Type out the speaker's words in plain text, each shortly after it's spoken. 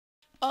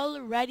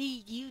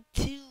Alrighty,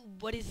 YouTube,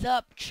 what is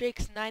up?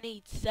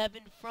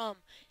 Tricks987 from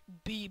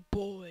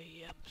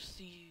B-Boy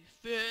MC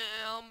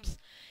Films.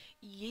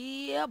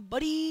 Yeah,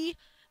 buddy.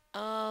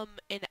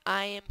 And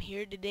I am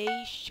here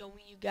today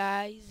showing you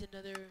guys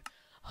another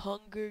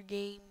Hunger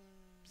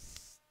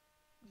Games,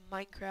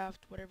 Minecraft,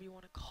 whatever you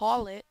want to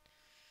call it,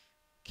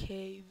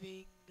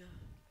 caving.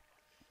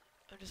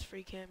 I'm just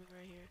free camping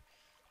right here.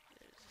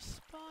 There's a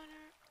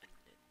spawner, and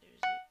then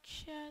there's a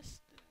chest,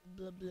 and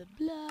blah blah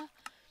blah.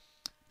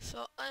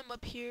 So I'm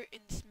up here in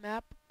this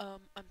map.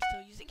 I'm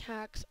still using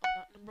hacks. I'm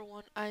not number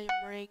 1. I am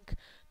rank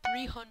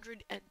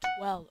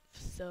 312.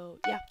 So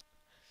yeah.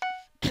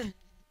 3,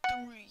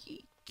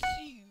 2,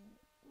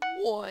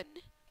 1.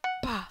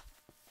 Bah.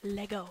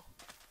 Lego.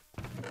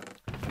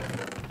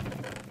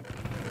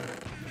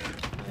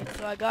 Alright,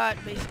 so I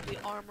got basically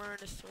armor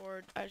and a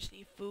sword. I just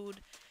need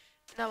food.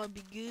 And I'm gonna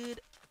be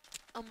good.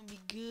 I'm gonna be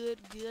good,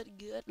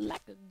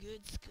 like a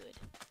good scud.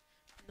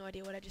 No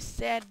idea what I just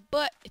said,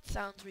 but it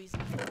sounds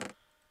reasonable.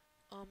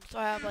 So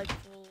I have like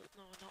full,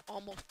 no,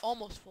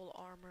 almost full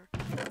armor.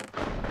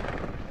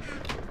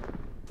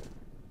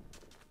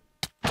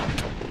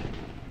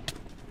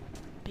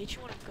 Bitch,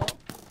 you wanna go?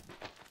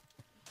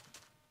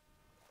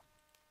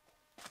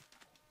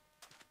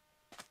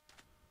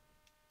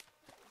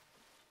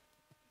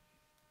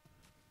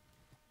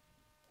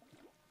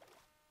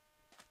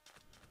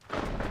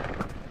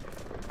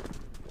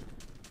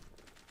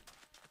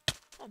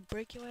 I'll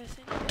break your ass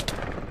in here.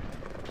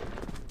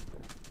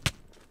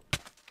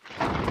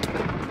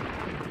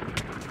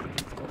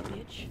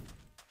 Bitch.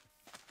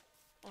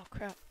 Oh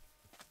crap.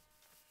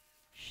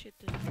 Shit,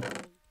 this room.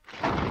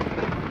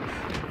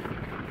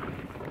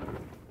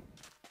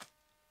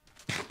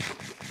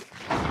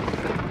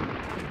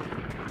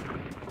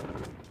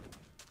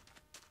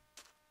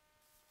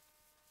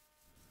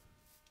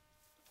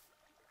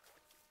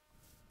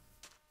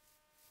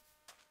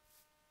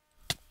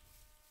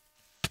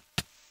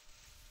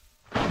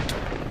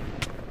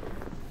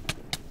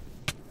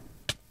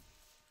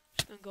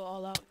 Just gonna go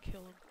all out and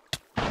kill him.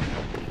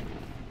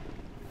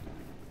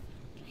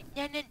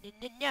 Nya nya nya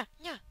nya nya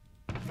nya.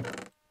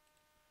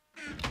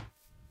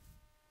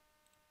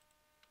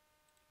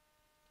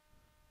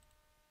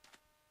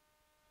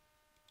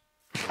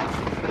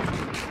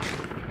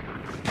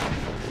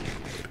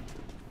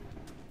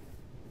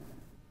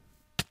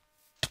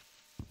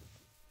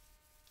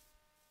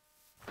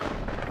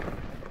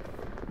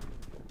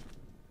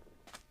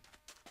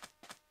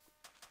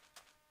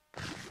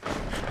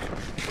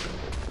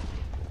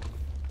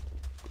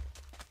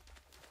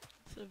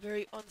 It's a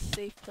very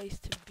unsafe place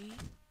to be.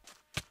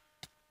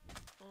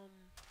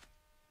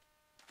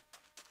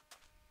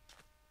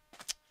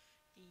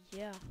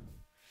 Yeah.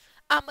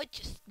 I'ma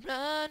just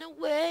run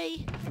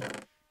away.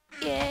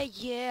 Yeah,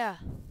 yeah.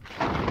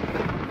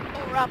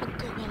 Or I'ma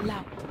go all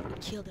out and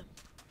kill them.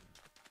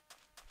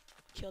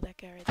 Kill that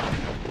guy right there.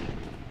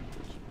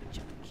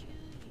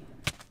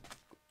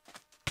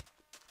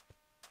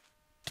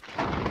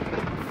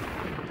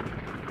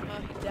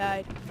 Oh, he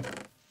died.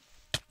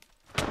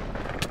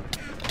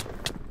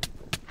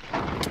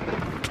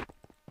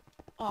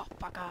 Oh,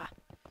 fuck ah.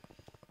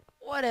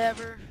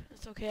 Whatever.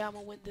 It's okay, I'm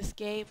gonna win this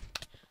game.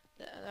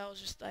 That was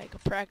just like a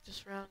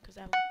practice round because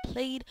I haven't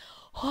played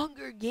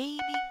Hunger Gaming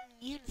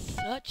in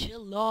such a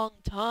long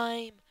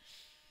time.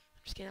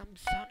 I'm just kidding. I'm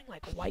sounding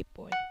like a white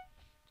boy.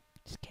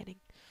 Just kidding.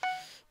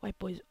 White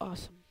boy's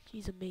awesome.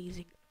 He's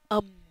amazing.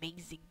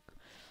 Amazing.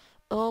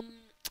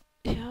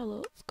 Yeah,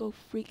 let's go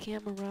free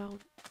cam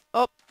around.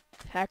 Oh,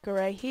 hacker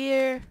right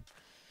here.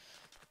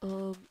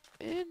 And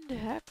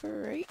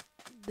hacker right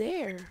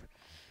there.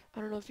 I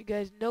don't know if you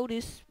guys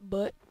noticed,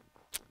 but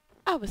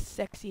I have a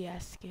sexy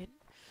ass skin.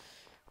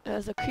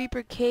 As a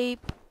creeper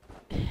cape,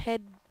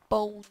 head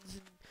bones,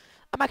 and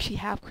I'm actually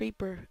half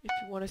creeper if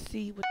you want to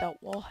see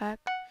without wall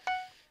hack.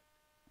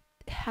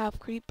 Half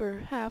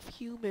creeper, half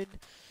human.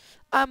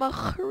 I'm a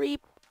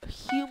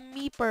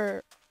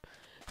humeeper,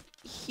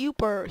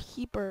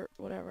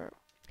 whatever.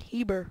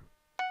 Heber.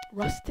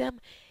 Rustem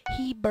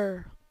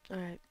Heber.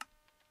 Alright.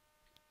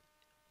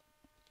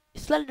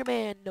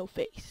 Slenderman, no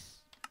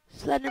face.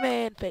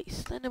 Slenderman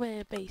face.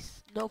 Slenderman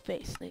face. No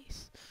face.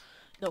 Nice.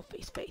 No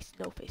face.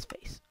 No face.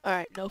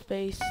 Alright, no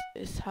face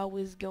is how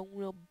it's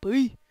gonna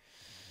be.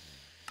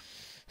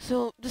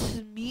 So, this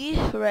is me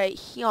right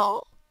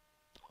here.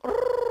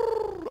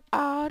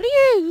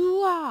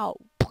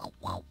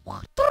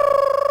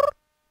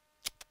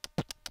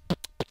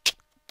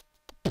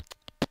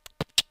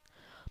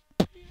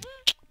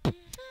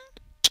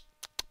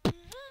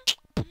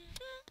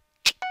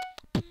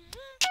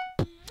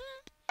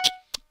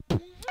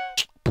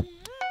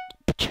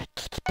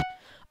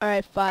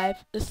 Alright,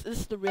 5. This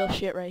is the real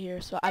shit right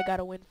here, so I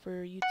gotta win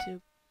for YouTube.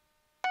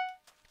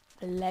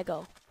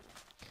 Lego.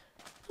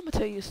 I'm gonna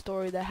tell you a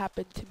story that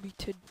happened to me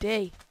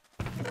today.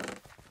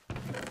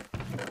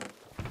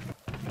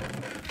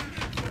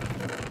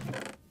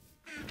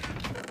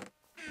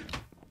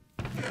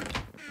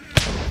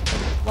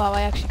 Wow,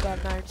 I actually got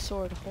an iron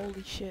sword.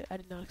 Holy shit, I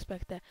did not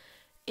expect that.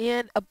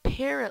 And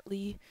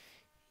apparently,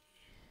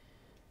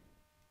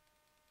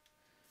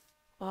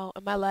 Oh,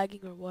 am I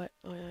lagging or what?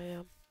 Oh, yeah, I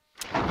am.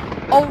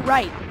 Oh,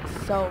 right.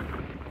 So,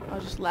 I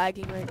was just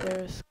lagging right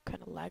there. It's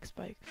kind of lag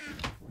spike.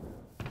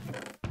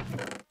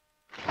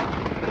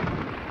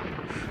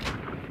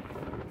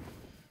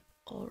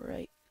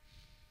 Alright.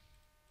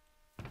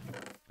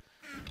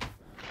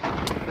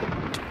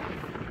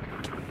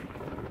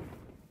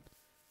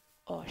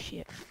 Oh,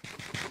 shit.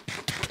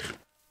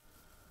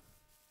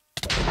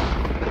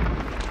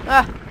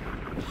 Ah!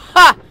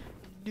 Ha!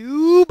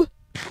 Noob!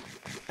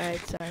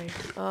 Alright, sorry.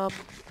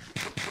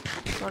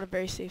 It's not a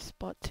very safe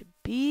spot to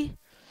be.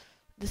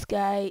 This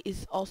guy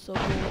is also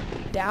going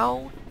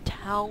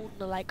downtown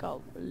like a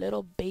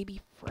little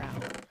baby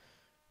frown.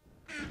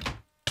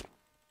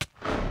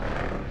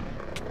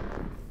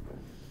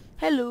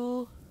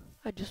 Hello.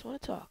 I just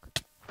want to talk.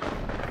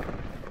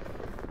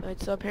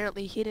 Alright, so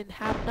apparently he didn't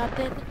have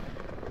nothing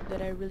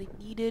that I really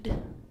needed.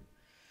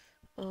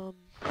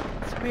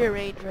 Let's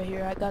rearrange right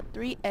here. I got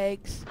 3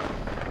 eggs. I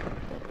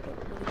don't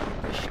really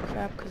need this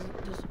crap because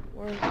it doesn't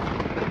work.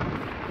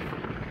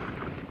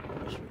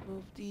 Just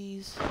remove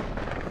these.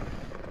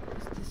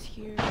 Is this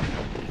here?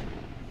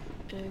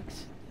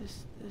 Eggs.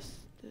 This.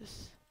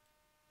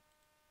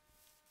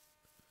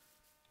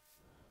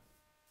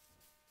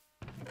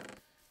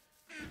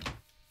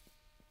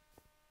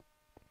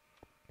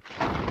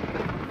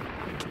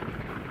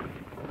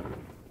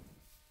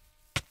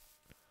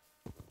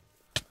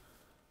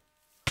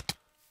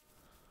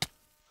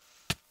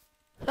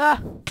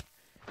 Ah!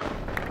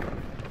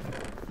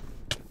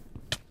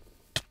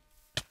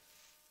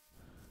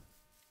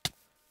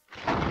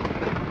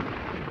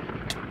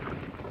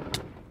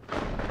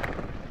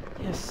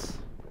 Yes.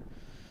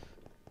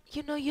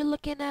 You know you're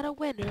looking at a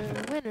winner.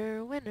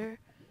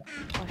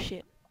 Oh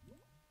shit.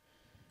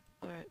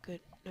 Alright,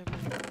 good. Never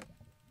mind.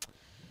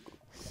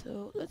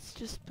 So let's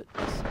just put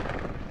this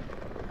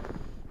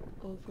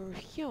over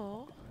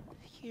here.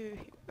 Here.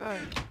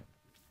 Alright.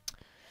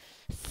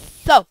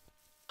 So,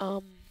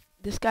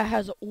 this guy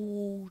has a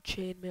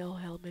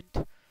chainmail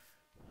helmet.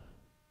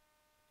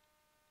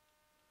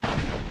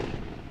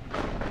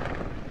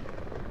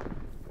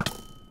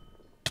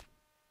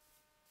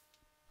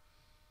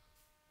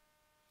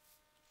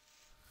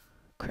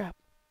 Crap.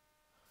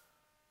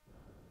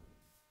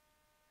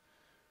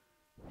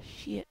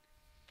 Shit.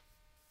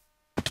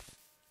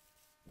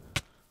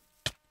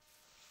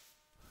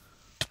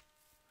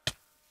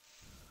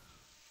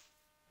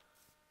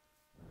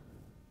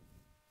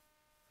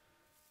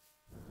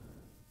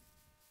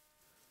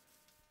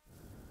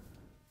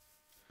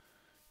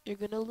 You're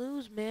gonna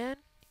lose, man.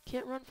 You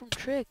can't run from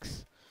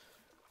tricks.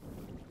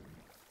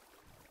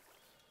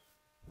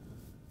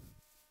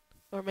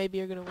 Or maybe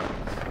you're gonna win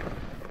this.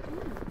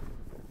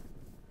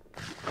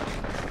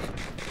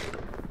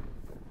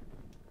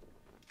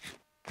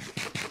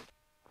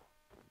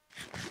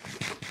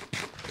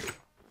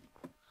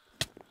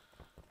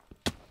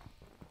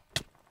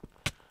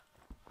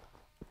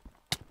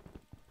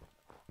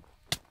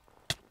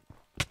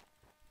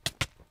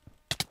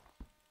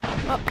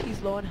 Oh,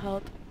 he's low on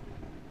health.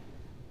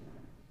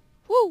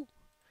 Woo!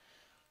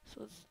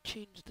 So let's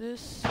change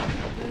this,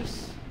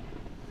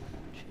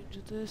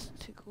 change this,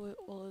 take away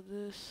all of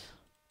this.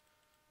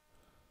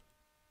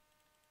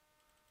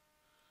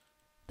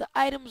 The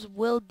items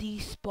will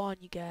despawn,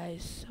 you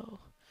guys, so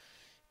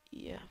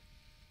yeah.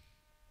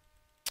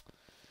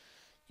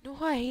 You know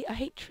who I hate? I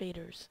hate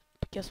traders.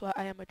 But guess what?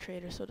 I am a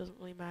trader, so it doesn't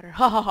really matter.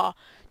 Ha ha ha.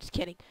 Just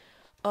kidding.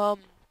 Let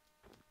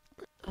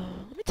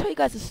me tell you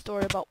guys a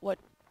story about what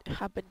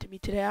happened to me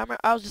today.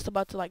 I was just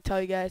about to like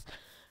tell you guys,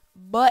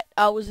 but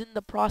I was in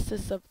the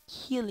process of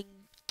killing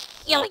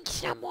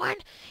someone.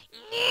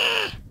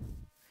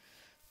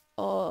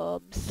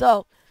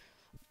 So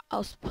I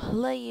was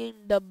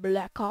playing the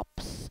Black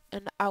Ops,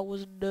 and I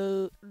was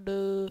the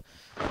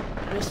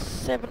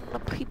 7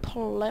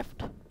 people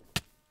left.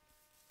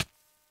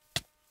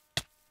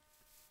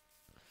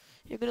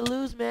 You're gonna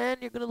lose, man.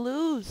 You're gonna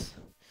lose.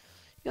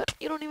 You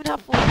don't even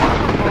have full armor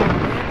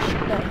on, man.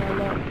 Shut the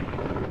hell up.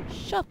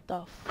 Shut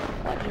the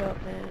fudge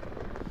up, man.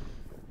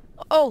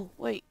 Oh,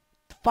 wait.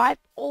 5?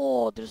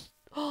 Oh, there's...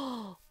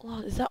 Oh,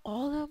 is that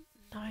all of them?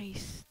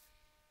 Nice.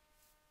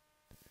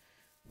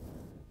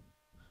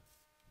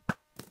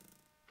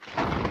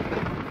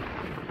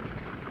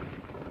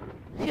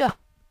 Yeah.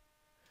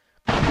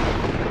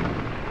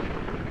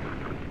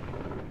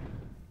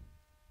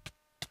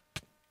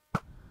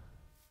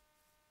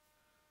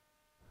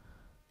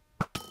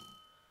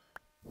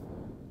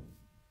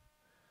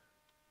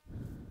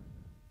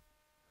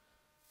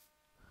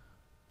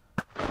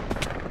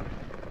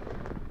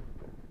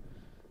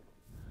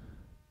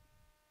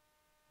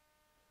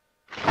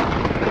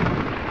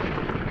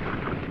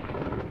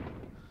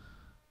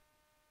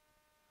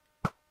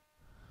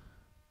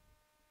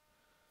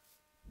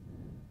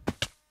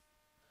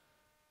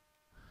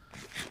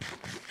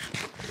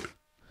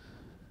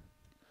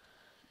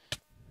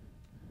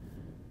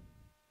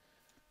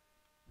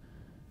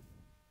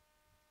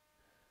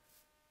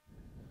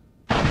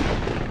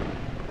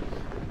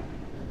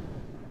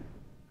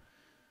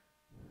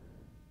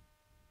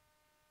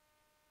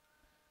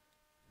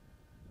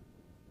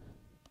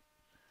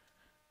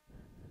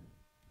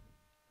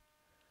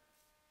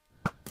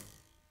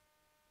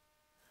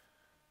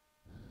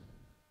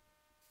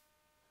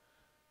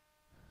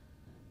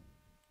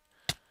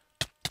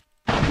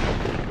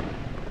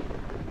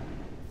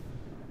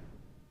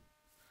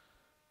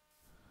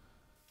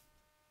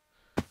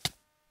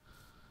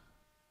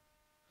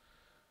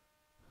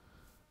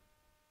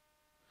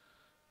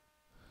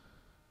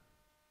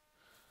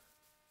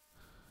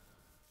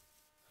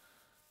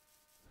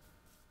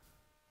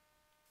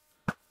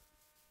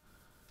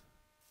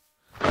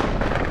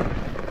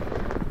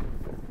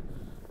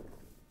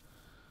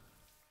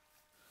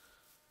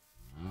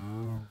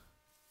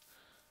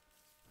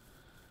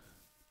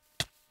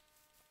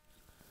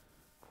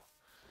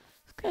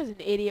 guy's an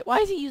idiot. Why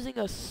is he using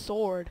a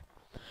sword?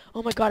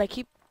 Oh my god, I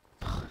keep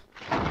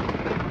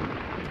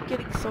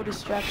getting so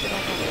distracted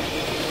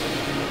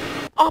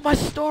on my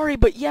story,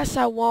 but yes,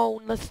 I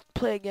won't. Let's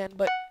play again,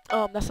 but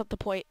that's not the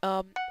point.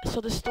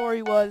 So the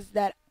story was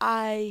that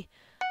I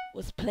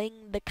was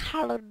playing the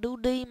Call of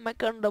Duty,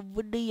 making the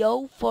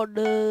video for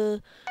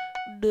the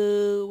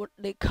what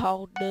they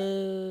call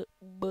for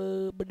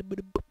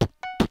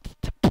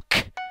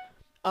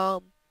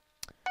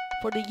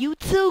the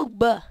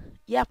YouTube.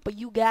 Yeah, for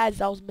you guys,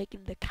 I was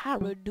making the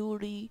Call of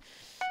Duty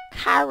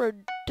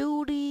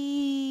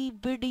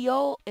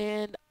video,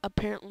 and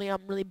apparently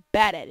I'm really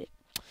bad at it.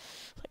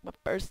 It's like my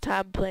first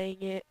time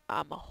playing it.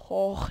 I'm a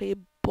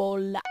horrible.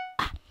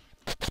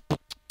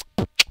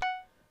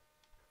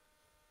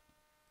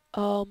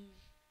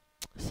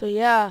 So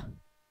yeah.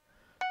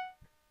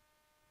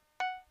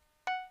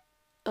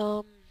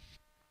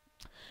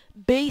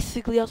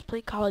 Basically I was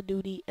playing Call of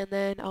Duty, and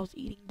then I was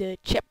eating the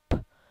chip,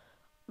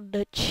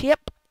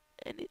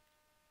 and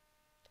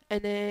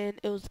then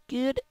it was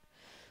good,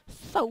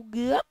 so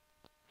good.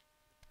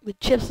 The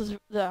chips was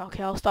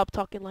okay. I'll stop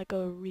talking like a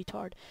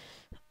retard.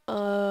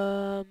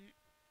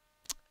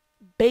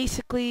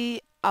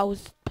 Basically I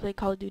was playing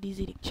Call of Duty,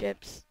 eating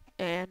chips,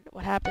 and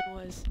what happened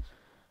was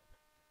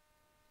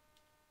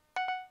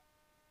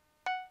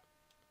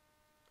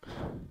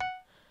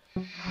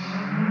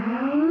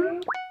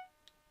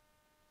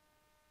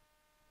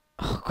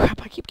oh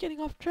crap, I keep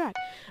getting off track.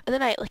 And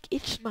then I like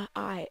itched my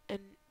eye, and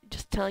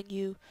just telling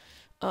you,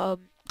 I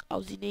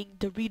was eating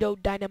Dorito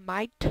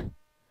Dynamite,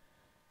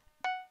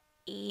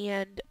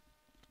 and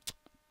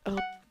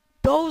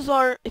those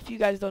are, if you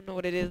guys don't know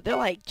what it is, they're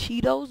like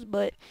Cheetos,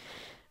 but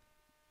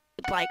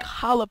it's like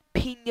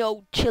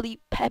jalapeno chili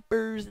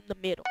peppers in the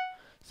middle.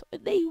 So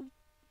they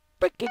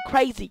freaking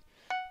crazy.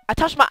 I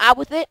touched my eye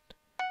with it,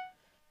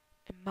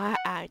 and my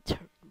eye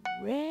turned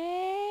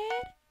red.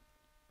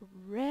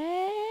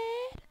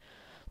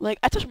 Like,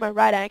 I touched my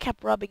right eye, I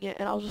kept rubbing it,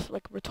 and I was just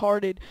like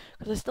retarded,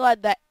 because I still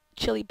had that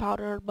chili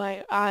powder on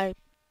my eye,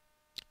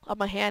 on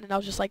my hand, and I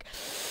was just like,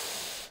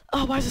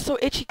 oh, why is it so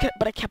itchy?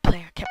 But I kept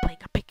playing, I kept playing,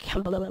 I kept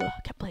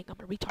playing. I'm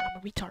a retard,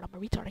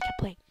 I kept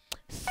playing.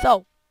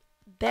 So,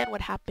 then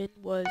what happened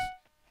was,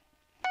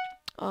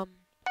 sorry,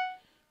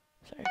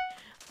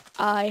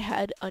 I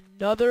had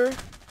another,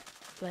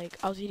 like,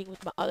 I was eating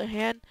with my other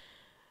hand,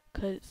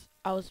 because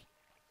I was,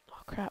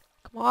 oh crap,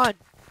 come on.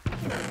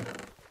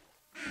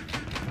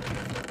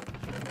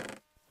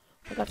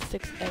 I got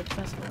 6 eggs,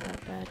 that's not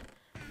that bad.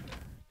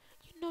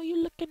 You know, you're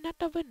looking at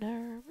the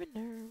winner.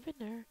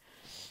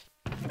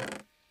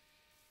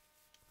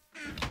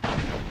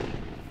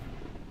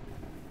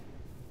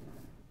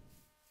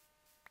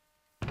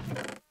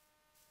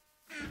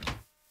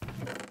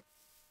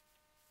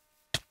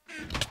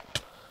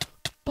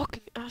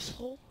 Fucking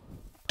asshole.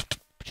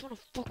 But you wanna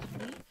fuck with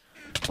me?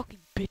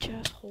 Fucking bitch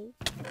asshole.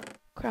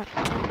 Crap.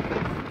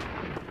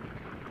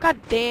 God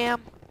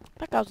damn.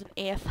 That guy was an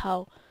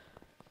asshole.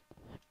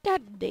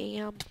 God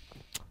damn.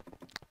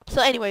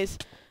 So anyways,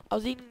 I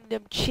was eating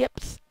them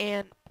chips,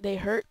 and they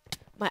hurt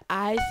my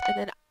eyes, and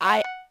then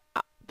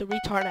the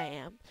retard I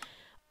am,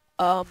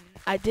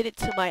 I did it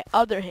to my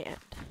other hand.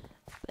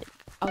 Like,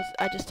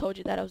 I just told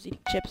you that I was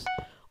eating chips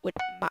with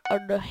my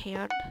other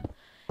hand,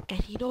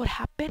 and you know what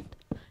happened?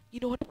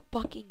 You know what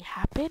fucking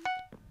happened?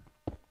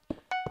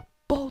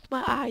 Both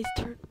my eyes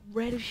turned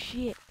red as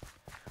shit.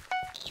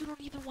 You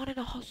don't even want to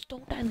know how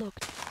stoned I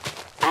looked.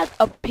 I had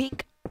a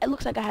pink, it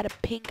looks like I had a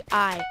pink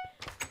eye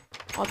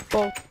on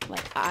both,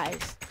 like,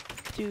 eyes.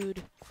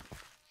 Dude.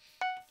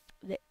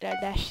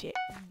 That shit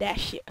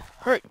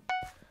hurt.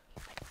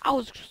 Like, I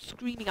was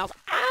screaming, I was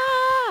like,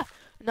 ah!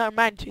 Now,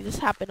 mind you, this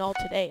happened all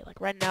today. Like,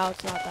 right now,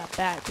 it's not that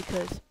bad,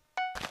 because,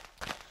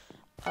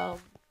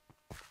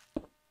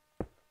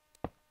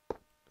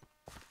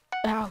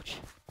 ouch.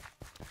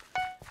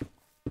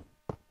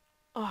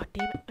 Oh,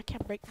 damn it, I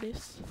can't break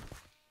this.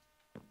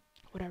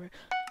 Whatever.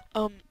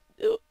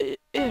 It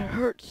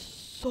hurts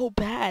so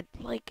bad.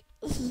 Like,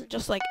 this isn't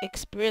just like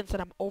experience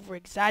that I'm over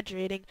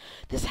exaggerating.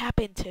 This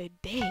happened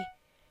today.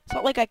 It's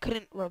not like I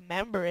couldn't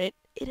remember it.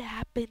 It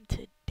happened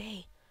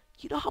today.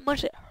 You know how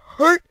much it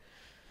hurt?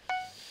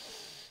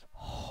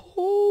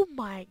 Oh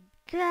my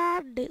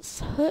god, this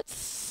hurts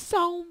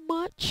so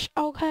much,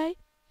 okay?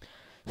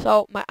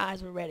 So, my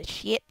eyes were red as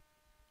shit.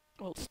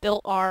 Well,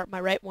 still are. My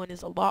right one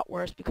is a lot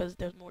worse because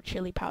there's more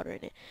chili powder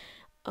in it.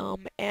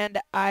 And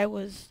I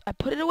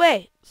put it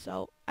away.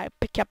 So, I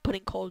kept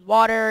putting cold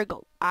water,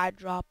 eye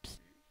drops.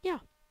 Yeah,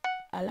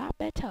 a lot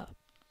better.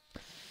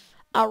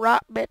 A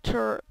lot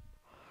better.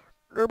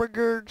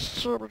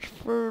 So much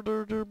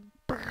further.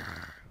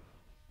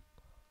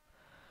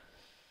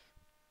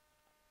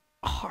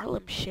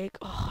 Harlem Shake.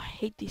 Oh, I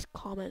hate these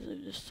comments. They're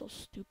just so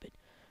stupid.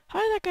 How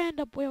did that guy end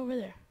up way over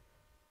there?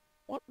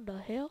 What the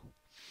hell?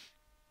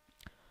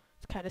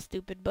 It's kind of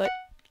stupid, but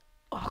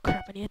oh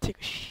crap! I need to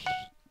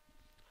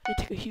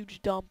take a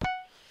huge dump.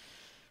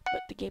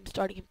 But the game's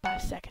starting in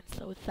 5 seconds,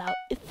 so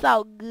it's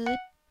all good.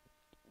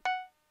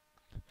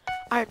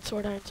 Iron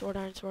sword.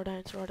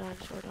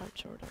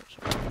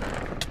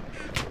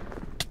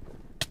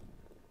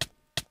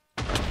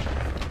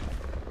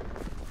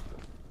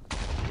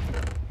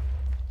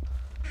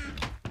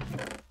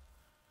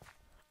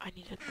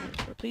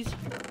 please.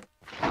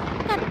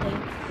 God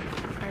damn.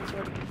 Iron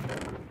sword.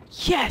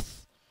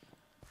 Yes!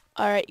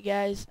 Alright,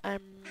 guys,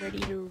 I'm ready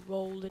to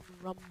roll and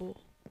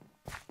rumble.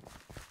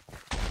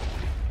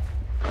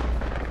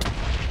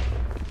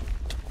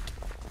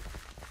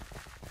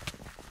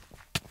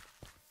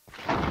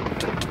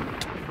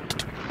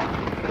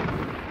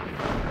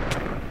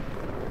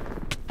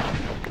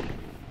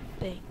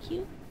 Thank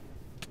you.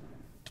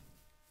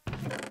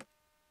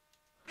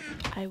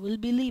 I will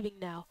be leaving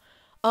now.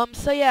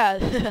 So yeah,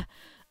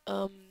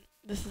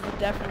 this is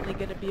definitely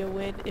gonna be a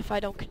win if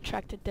I don't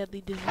contract a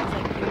deadly disease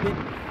like human.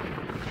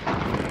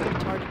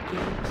 Retarded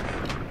games.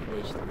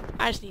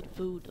 I just need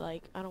food.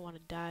 Like, I don't want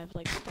to die of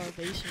like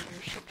starvation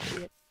or some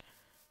shit.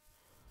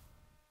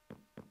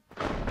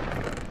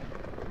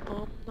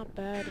 Not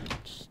bad.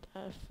 Just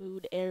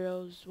food,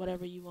 arrows,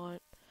 whatever you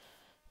want,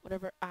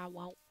 whatever I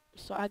want.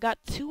 So I got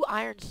 2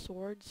 iron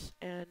swords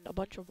and a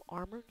bunch of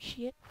armor and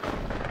shit.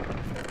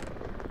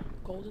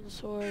 Golden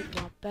sword,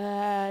 not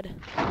bad.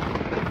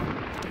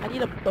 I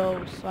need a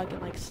bow so I can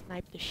like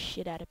snipe the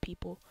shit out of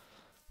people.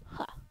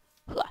 Ha,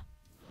 ha,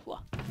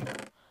 ha.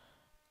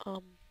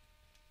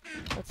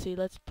 Let's see.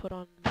 Let's put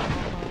on.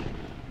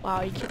 Wow,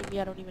 are you kidding me?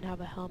 I don't even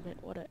have a helmet.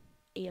 What a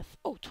AF.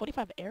 Oh,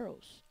 25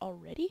 arrows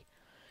already.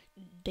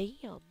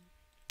 Damn.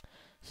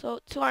 So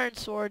 2 iron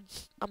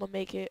swords. I'm gonna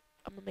make it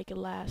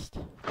last.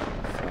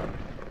 So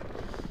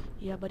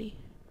yeah, buddy.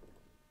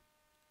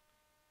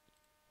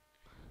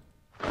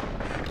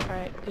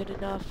 Alright, good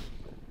enough.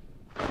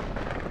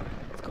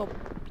 Let's go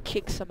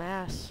kick some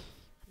ass.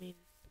 I mean,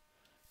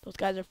 those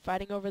guys are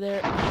fighting over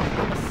there. I'm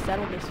gonna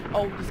settle this.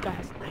 Oh, this guy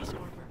has nice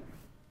armor.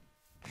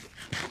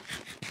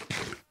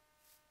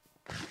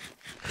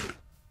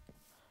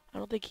 I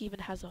don't think he even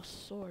has a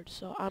sword,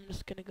 so I'm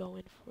just gonna go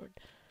in for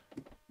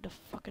the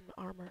fucking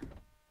armor.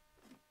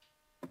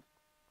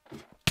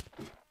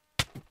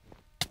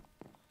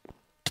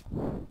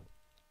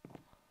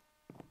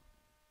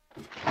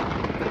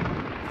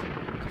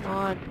 Come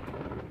on.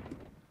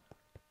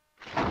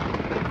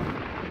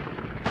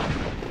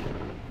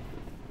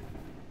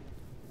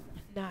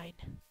 Nine.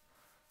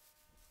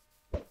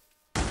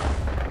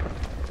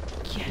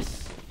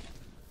 Yes.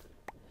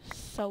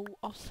 So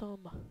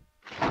awesome.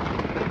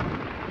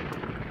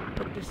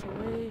 Put this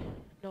away.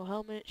 No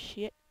helmet.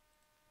 Shit.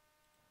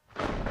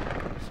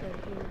 It's right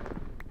here.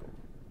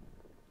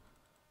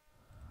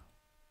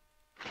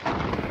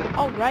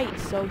 Alright,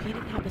 so he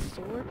didn't have a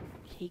sword.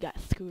 He got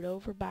screwed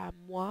over by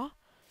moi.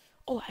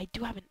 Oh, I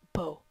do have a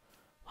bow.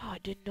 Wow, I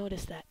didn't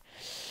notice that.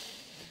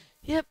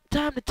 Yep,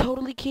 time to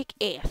totally kick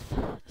ass.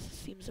 This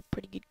seems a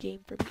pretty good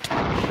game for me.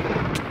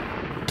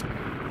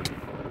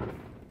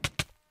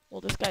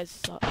 Well, this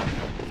guy's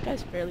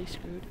fairly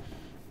screwed.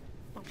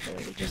 Not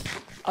fairly, just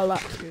a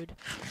lot screwed.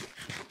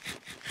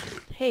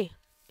 Hey,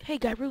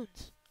 Guy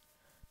Runes.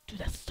 Dude,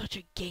 that's such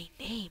a gay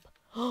name.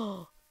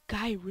 Oh,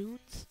 Guy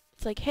Runes.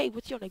 It's like, hey,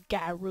 what's your name?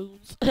 Guy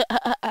Runes.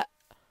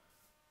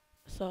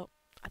 So,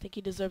 I think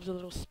he deserves a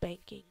little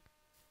spanking.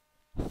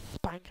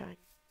 Spanking.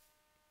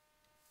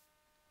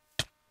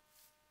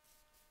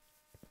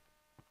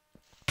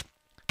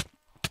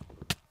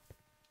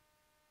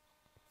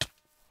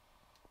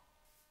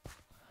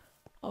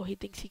 Oh, he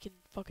thinks he can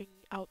fucking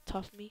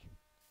out-tough me.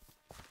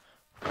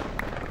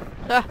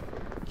 Ha!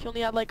 He only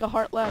had like a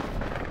heart left.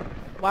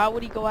 Why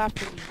would he go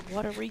after me?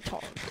 What a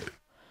retard.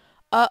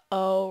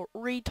 Uh-oh.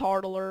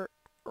 Retard alert.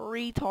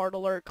 Retard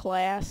alert,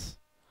 class.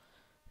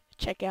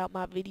 Check out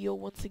my video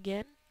once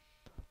again.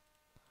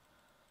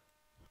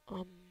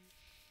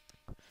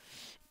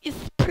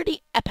 It's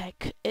pretty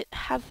epic. It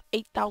has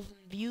 8,000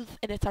 views,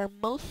 and it's our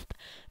most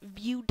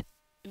viewed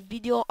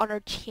video on our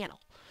channel.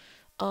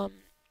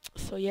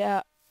 So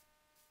yeah.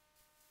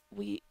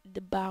 We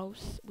the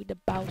bouse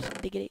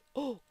diggity.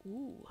 Oh,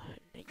 ooh,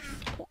 nice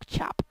pork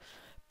chop.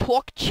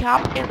 Pork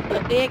chop and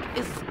the egg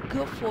is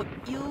good for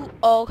you,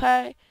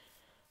 okay?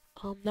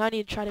 Now I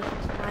need to try to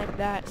climb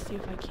that, see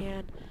if I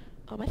can.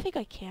 I think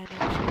I can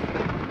actually.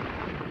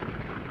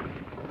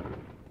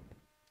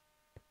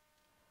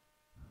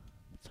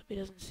 So he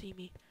doesn't see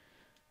me,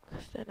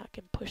 cause then I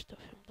can push him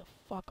the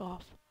fuck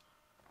off.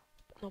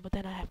 No, but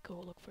then I have to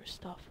go look for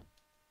stuff.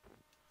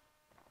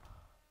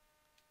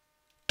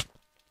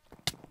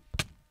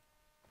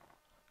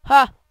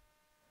 Ha!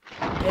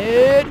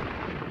 Dude!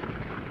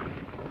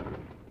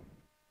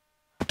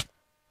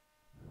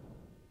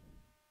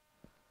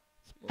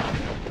 Let's move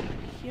over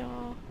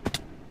here.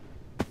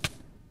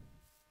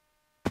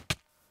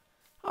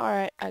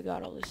 Alright, I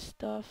got all this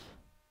stuff.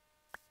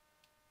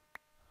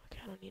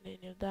 Okay, I don't need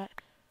any of that.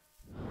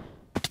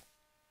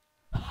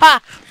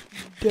 Ha!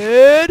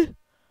 Dude!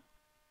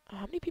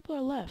 How many people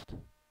are left?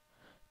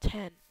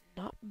 10.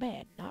 Not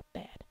bad, not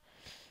bad.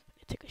 I'm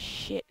gonna take a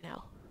shit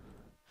now.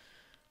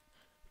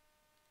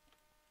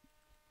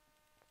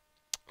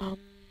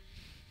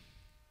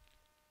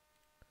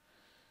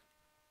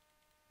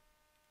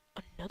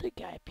 Another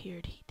guy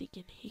appeared. He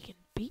thinking he can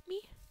beat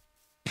me?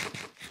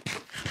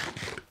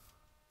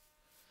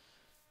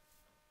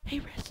 Hey,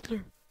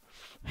 wrestler.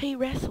 Hey,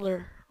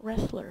 wrestler.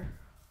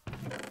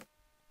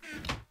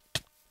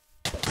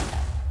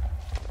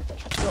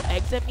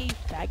 axe at me,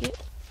 faggot?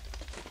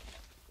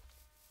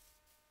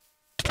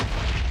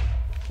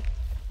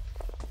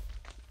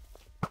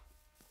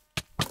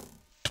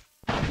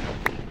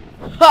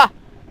 Ha!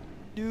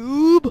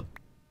 Noob!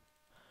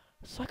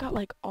 So I got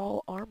like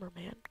all armor,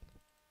 man.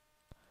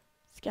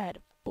 This guy had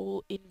a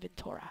full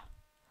inventory.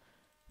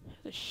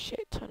 There's a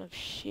shit ton of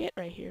shit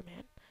right here,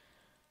 man.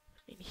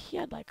 I mean, he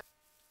had like,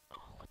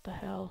 oh, what the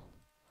hell?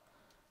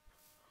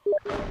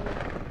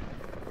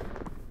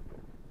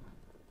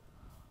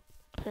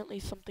 Apparently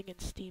something in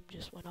Steam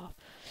just went off.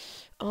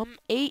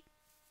 Eight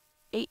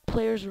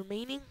players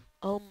remaining.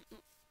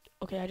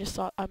 Okay, I just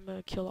saw, I'm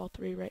gonna kill all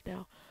 3 right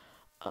now.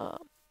 I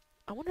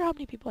wonder how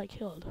many people I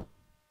killed.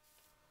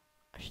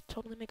 I should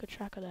totally make a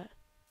track of that.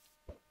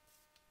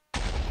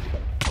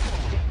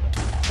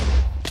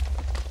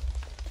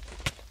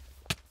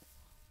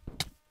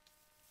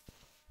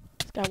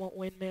 This guy won't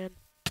win, man.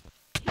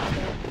 He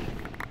can't.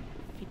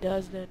 If he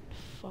does, then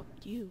fuck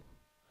you.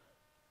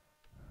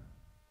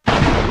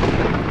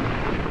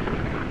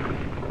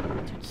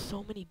 Dude,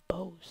 so many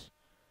bows.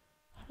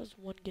 How does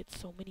one get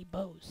so many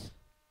bows?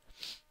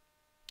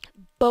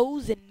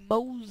 Bows and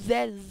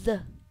Moses.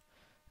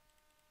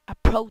 I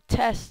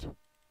protest.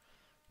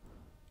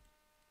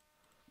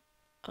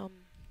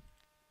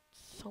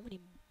 So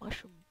many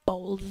mushroom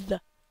bowls.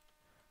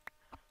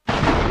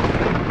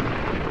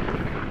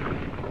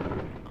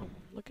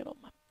 Look at all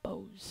my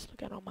bows.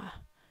 Look at all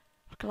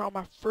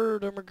my fur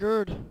and my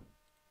gird.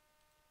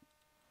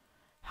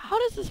 How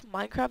does this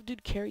Minecraft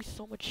dude carry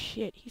so much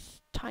shit? He's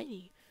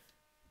tiny.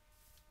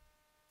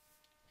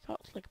 He's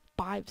got like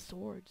 5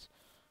 swords.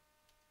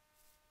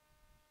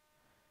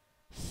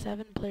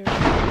 7 players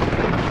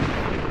left.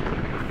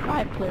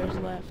 5 players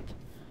left.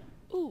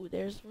 Ooh,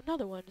 there's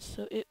another one.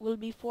 So it will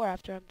be 4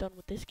 after I'm done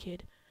with this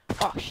kid.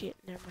 Oh shit,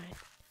 never mind.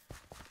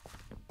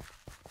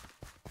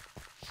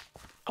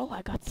 Oh,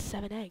 I got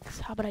 7 eggs.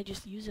 How about I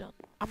just use it on...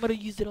 I'm gonna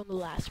use it on the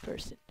last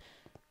person.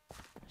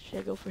 Should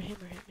I go for him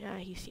or him? Yeah,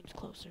 he seems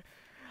closer.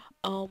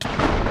 1,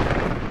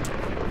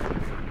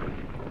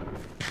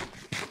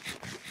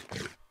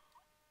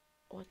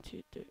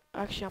 2, 3.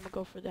 Actually, I'm gonna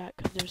go for that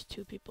because there's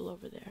 2 people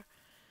over there.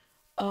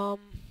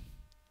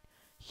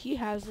 He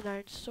has an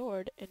iron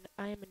sword, and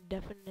I am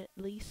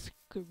definitely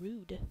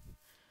screwed.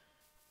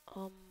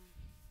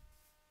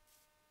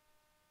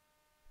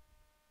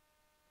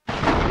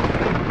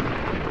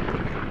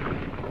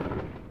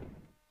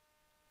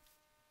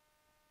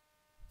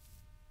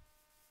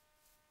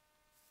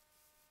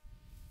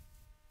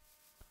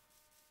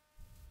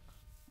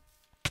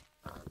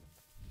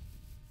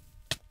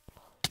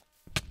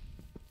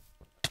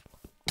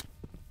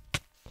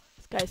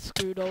 This guy's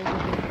screwed over.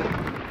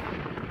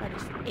 I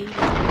just ate it.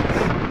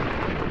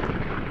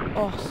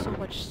 Oh, so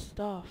much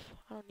stuff.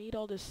 I don't need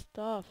all this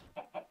stuff.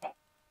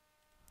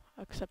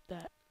 Except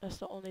that. That's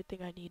the only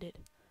thing I needed.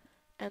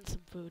 And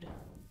some food.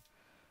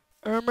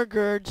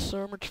 Ermagerd,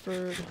 so much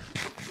food.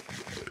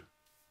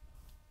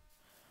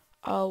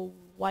 Oh,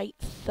 white,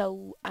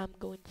 so I'm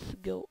going to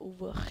go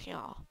over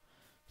here.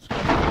 So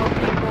 4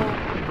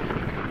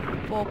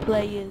 people,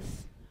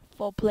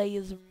 4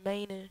 players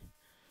remaining.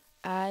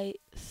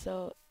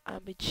 So I'll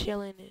be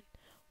chilling and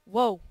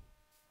whoa,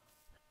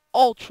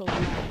 ultra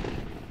lag.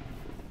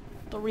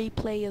 3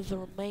 players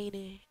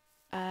remaining.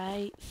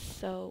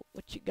 So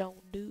what you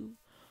gonna do?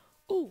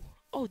 Ooh,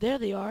 oh, there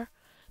they are.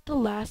 The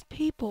last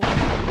people.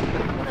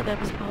 One of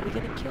them is probably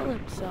gonna kill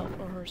himself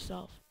or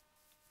herself.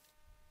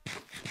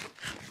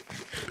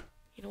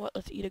 You know what?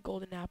 Let's eat a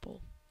golden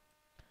apple.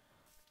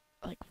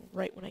 Like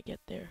right when I get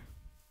there.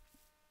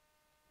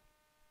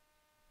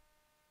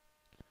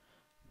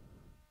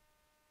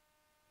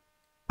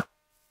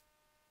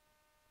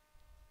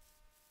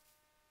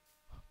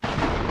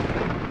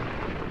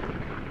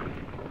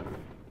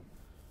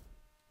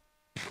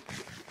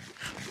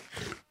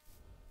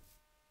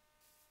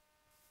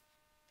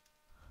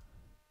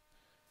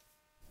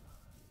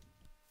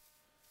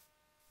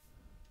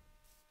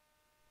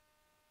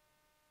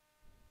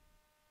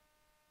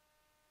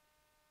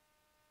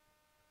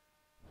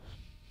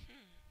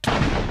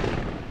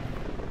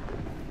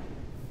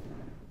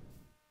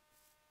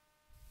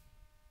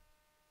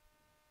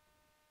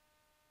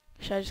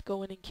 Should I just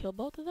go in and kill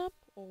both of them?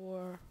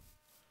 Or...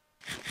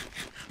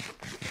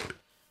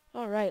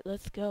 Alright,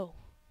 let's go.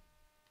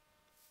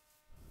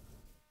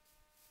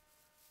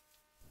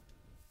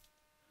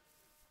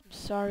 I'm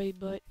sorry,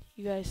 but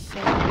you guys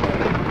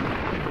suck.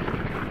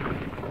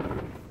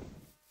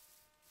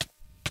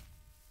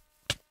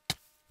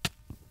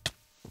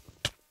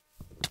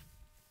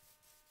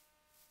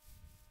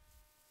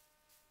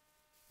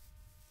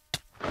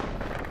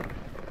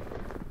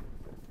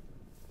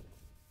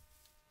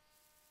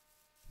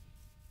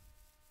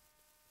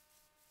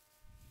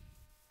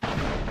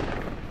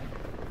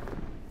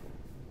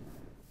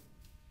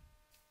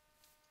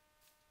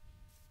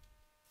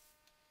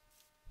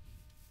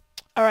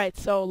 Alright,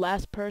 so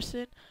last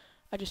person.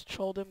 I just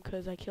trolled him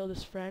because I killed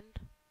his friend.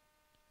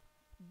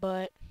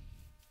 But...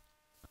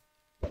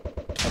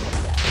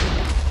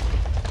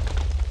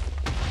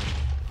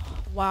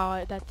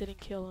 wow, that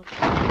didn't kill him.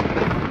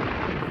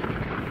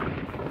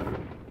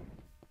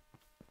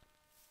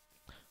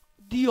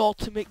 The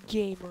ultimate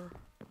gamer.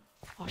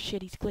 Oh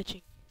shit, he's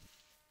glitching.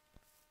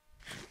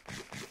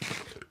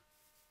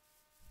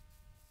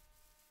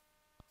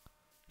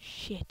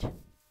 Shit.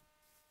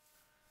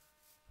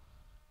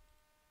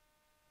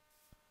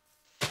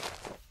 I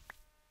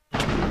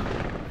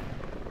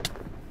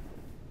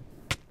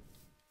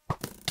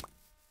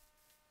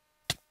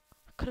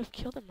could have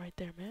killed him right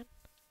there, man.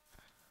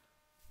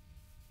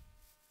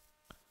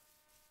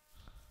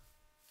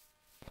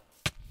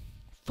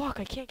 Fuck,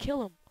 I can't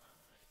kill him.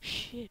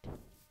 Shit.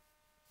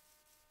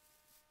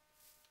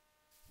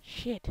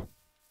 Shit.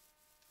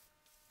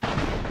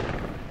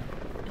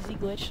 Is he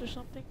glitched or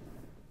something?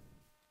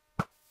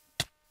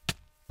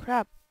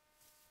 Crap.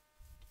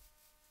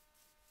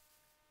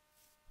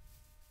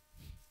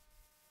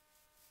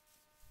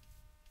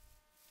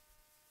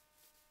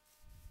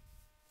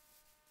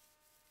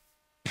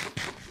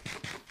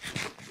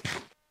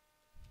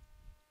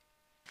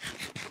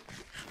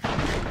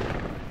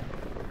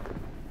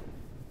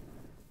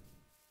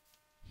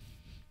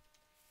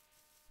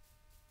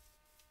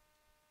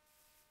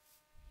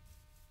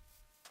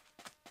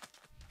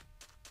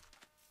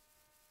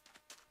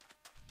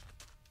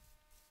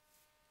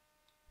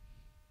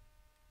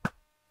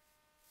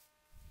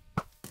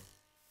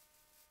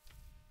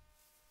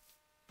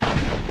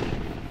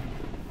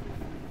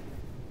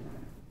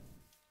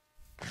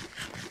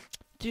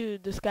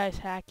 Dude, this guy's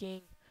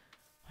hacking.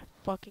 I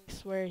fucking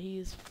swear he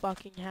is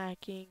fucking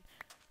hacking.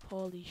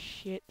 Holy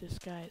shit, this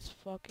guy is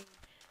fucking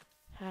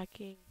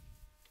hacking.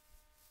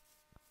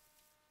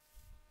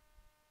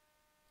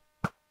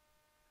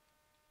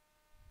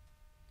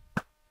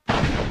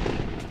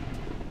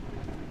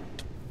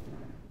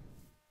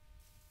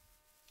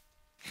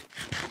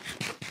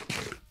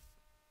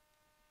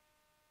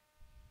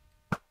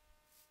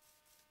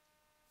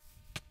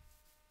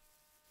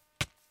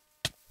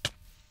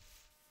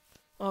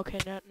 Okay,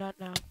 not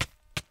now.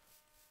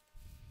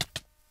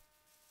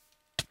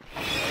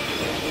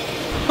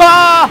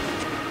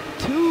 Ha!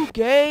 2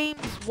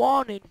 games,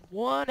 1 in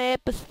 1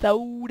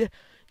 episode.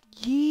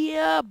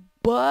 Yeah,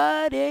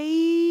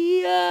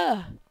 buddy.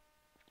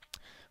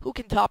 Who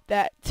can top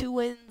that? 2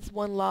 wins,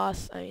 1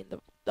 loss. I mean,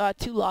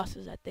 2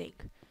 losses, I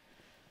think.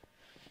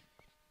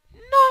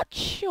 Not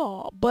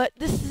sure, but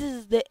this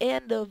is the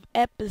end of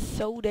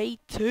episode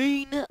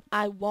 18.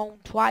 I won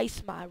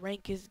twice. My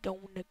rank is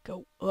going to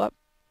go up.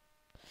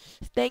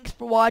 Thanks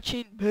for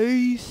watching.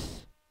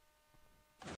 Peace.